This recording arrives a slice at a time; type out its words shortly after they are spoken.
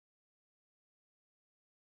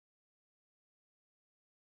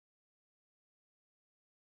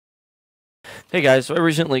Hey guys, so I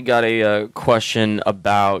recently got a question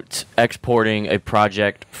about exporting a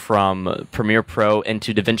project from Premiere Pro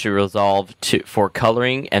into Davinci Resolve for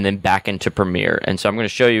coloring and then back into Premiere. And so I'm going to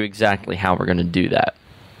show you exactly how we're going to do that.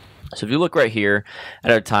 So if you look right here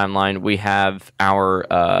at our timeline, we have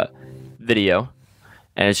our video,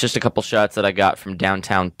 and it's just a couple shots that I got from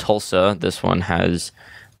downtown Tulsa. This one has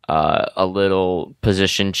a little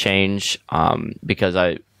position change because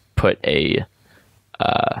I put a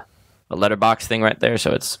letterbox thing right there,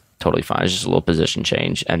 so it's totally fine. It's just a little position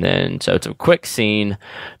change, and then so it's a quick scene,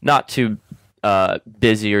 not too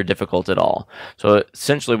busy or difficult at all. So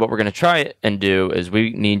essentially what we're going to try and do is we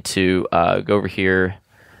need to go over here,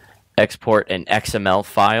 export an XML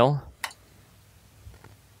file,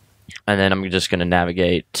 and then I'm just going to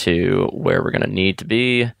navigate to where we're going to need to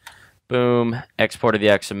be. Boom, exported the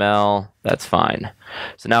XML. That's fine.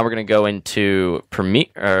 So now we're going to go into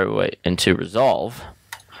into Resolve.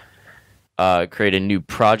 Create a new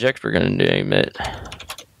project. We're going to name it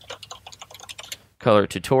Color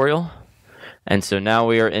Tutorial. And so now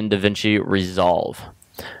we are in Davinci Resolve.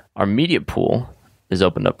 Our media pool is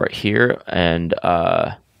opened up right here, and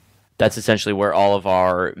that's essentially where all of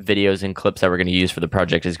our videos and clips that we're going to use for the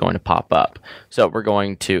project is going to pop up. So we're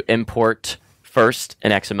going to import first an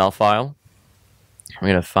XML file. We're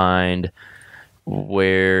going to find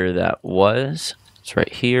where that was. It's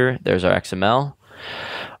right here. There's our XML.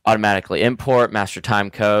 Automatically import, master time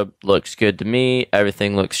code, looks good to me.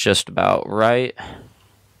 Everything looks just about right.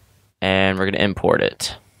 And we're going to import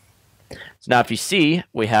it. So now if you see,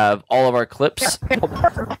 we have all of our clips, and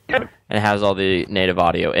it has all the native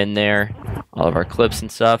audio in there, all of our clips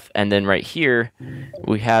and stuff. And then right here,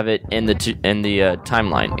 we have it in the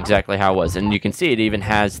timeline, exactly how it was. And you can see it even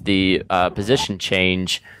has the position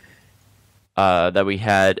change that we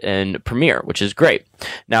had in Premiere, which is great.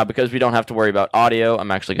 Now, because we don't have to worry about audio,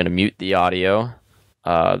 I'm actually going to mute the audio.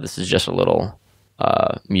 This is just a little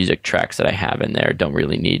music tracks that I have in there. Don't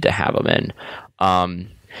really need to have them in.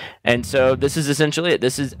 And so this is essentially it.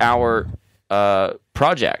 This is our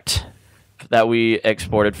project that we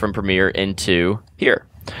exported from Premiere into here.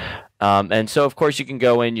 And so, of course, you can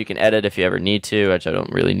go in, you can edit if you ever need to, which I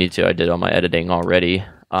don't really need to. I did all my editing already.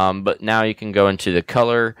 But now you can go into the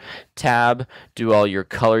color tab, do all your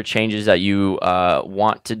color changes that you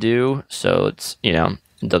want to do. So it's, it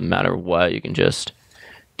doesn't matter what, you can just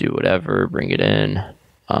do whatever, bring it in.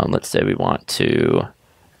 Let's say we want to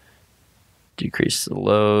decrease the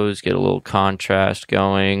lows, get a little contrast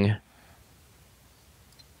going,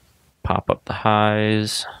 pop up the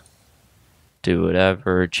highs, do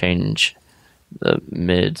whatever, change the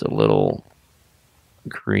mids a little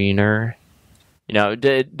greener.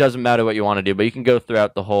 It doesn't matter what you want to do, but you can go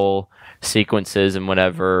throughout the whole sequences and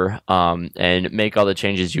whatever and make all the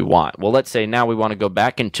changes you want. Well, let's say now we want to go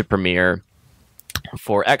back into Premiere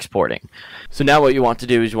for exporting. So now what you want to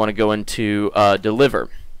do is you want to go into Deliver.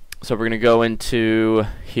 So we're going to go into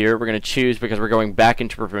here. We're going to choose, because we're going back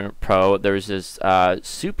into Premiere Pro, there's this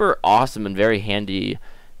super awesome and very handy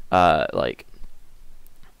preset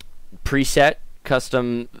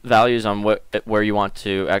custom values on where you want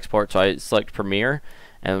to export. So I select Premiere,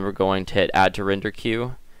 and we're going to hit Add to Render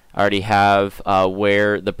Queue. I already have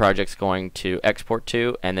where the project's going to export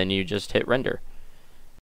to, and then you just hit Render.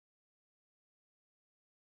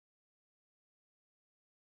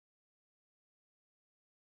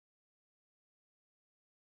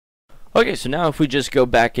 Okay, so now if we just go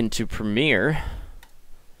back into Premiere,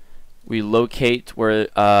 we locate where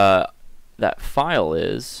that file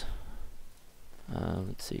is.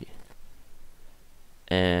 Let's see.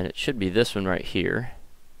 And it should be this one right here.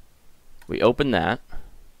 We open that.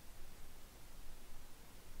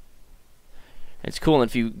 It's cool, and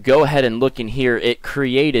if you go ahead and look in here, it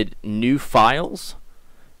created new files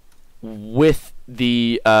with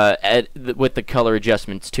the color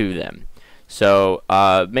adjustments to them. So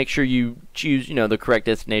make sure you choose, the correct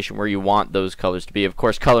destination where you want those colors to be. Of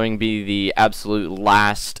course, coloring be the absolute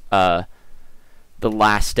last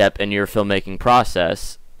step in your filmmaking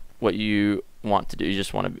process. What you want to do, you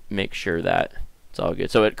just want to make sure that it's all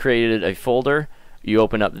good. So it created a folder. You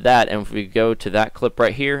open up that, and if we go to that clip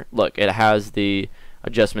right here, look, it has the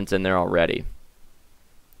adjustments in there already.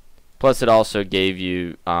 Plus, it also gave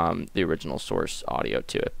you the original source audio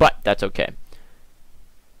to it, but that's okay.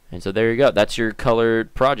 And so there you go. That's your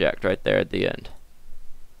colored project right there at the end.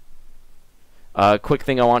 Quick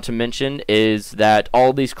thing I want to mention is that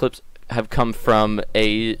all these clips have come from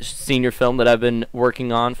a senior film that I've been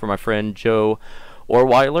working on for my friend Joe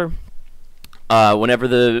Orweiler. Whenever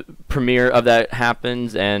the premiere of that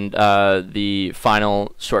happens and the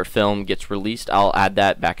final short film gets released, I'll add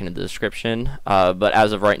that back into the description. But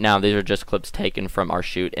as of right now, these are just clips taken from our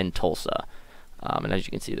shoot in Tulsa. And as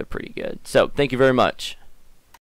you can see, they're pretty good. So thank you very much.